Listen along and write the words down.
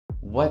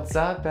What's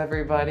up,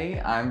 everybody?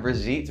 I'm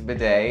Brigitte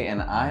Bidet,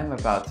 and I'm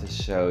about to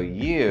show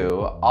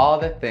you all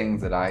the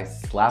things that I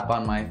slap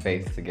on my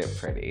face to get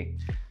pretty.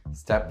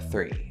 Step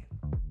 3.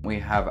 We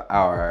have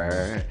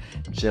our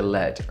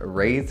Gillette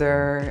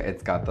razor.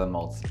 It's got the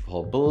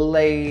multiple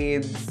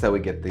blades, so we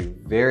get the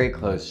very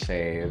close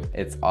shave.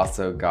 It's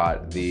also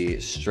got the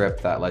strip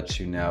that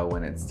lets you know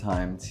when it's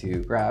time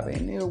to grab a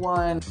new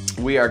one.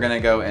 We are gonna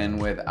go in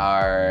with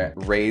our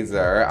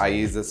razor. I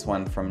use this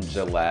one from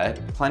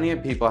Gillette. Plenty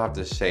of people have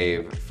to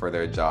shave for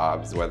their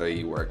jobs, whether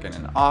you work in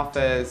an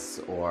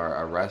office or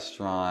a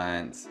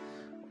restaurant,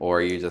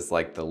 or you just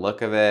like the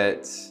look of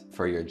it,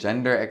 for your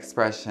gender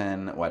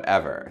expression,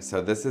 whatever. So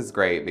this is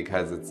great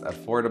because it's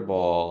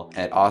affordable.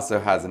 It also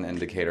has an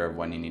indicator of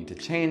when you need to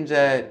change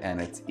it, and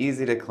it's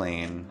easy to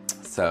clean,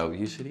 so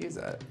you should use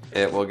it.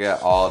 It will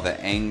get all the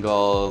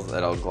angles,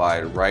 it'll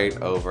glide right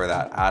over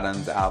that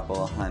Adam's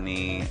apple,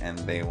 honey, and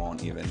they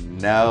won't even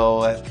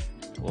know.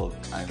 Well,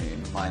 I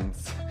mean,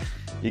 mine's,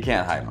 you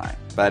can't hide mine.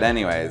 But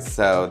anyways,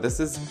 so this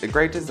is a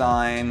great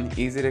design,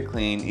 easy to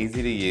clean,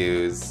 easy to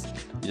use.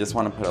 You just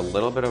want to put a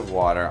little bit of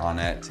water on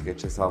it to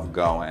get yourself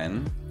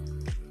going.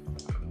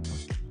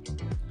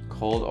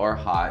 Cold or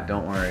hot,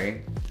 don't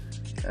worry.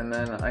 And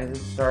then I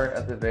just start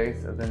at the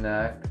base of the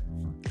neck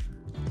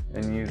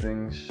and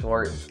using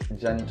short,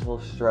 gentle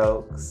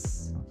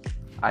strokes.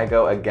 I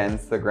go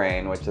against the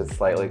grain, which is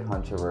slightly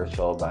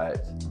controversial,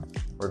 but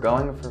we're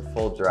going for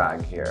full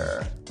drag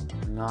here.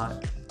 I'm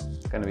not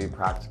gonna be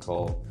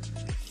practical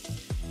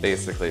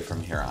basically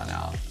from here on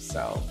out,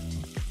 so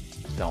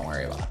don't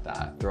worry about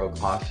that. Throw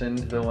caution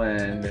to the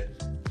wind,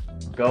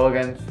 go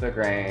against the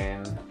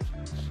grain.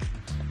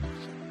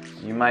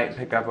 You might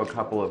pick up a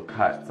couple of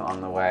cuts on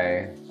the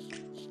way,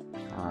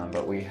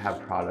 but we have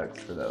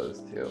products for those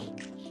too.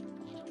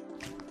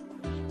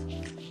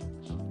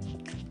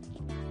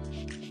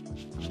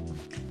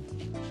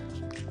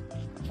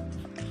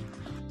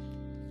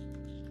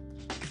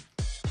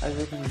 As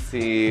you can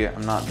see,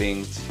 I'm not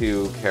being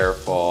too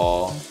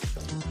careful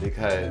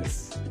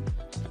because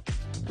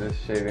this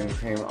shaving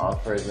cream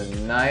offers a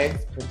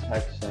nice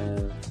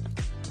protection.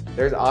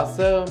 There's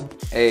also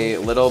a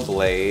little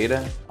blade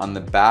on the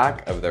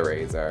back of the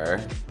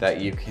razor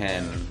that you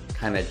can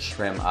kind of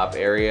trim up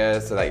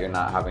areas so that you're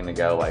not having to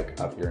go like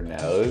up your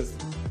nose.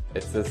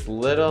 It's this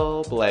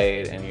little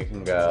blade and you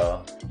can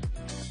go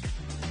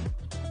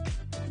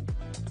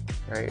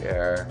right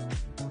here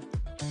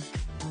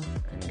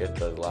and get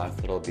those last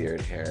little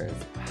beard hairs.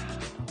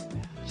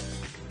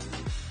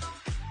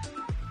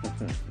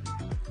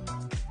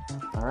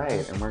 All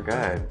right, and we're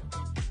good.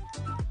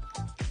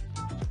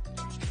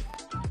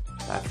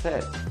 That's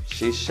it.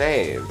 She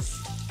shaves.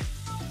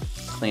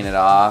 Clean it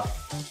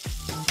off.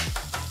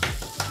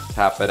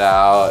 Tap it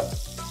out.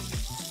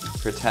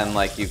 Pretend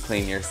like you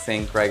clean your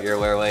sink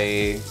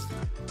regularly.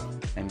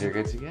 And you're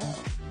good to go.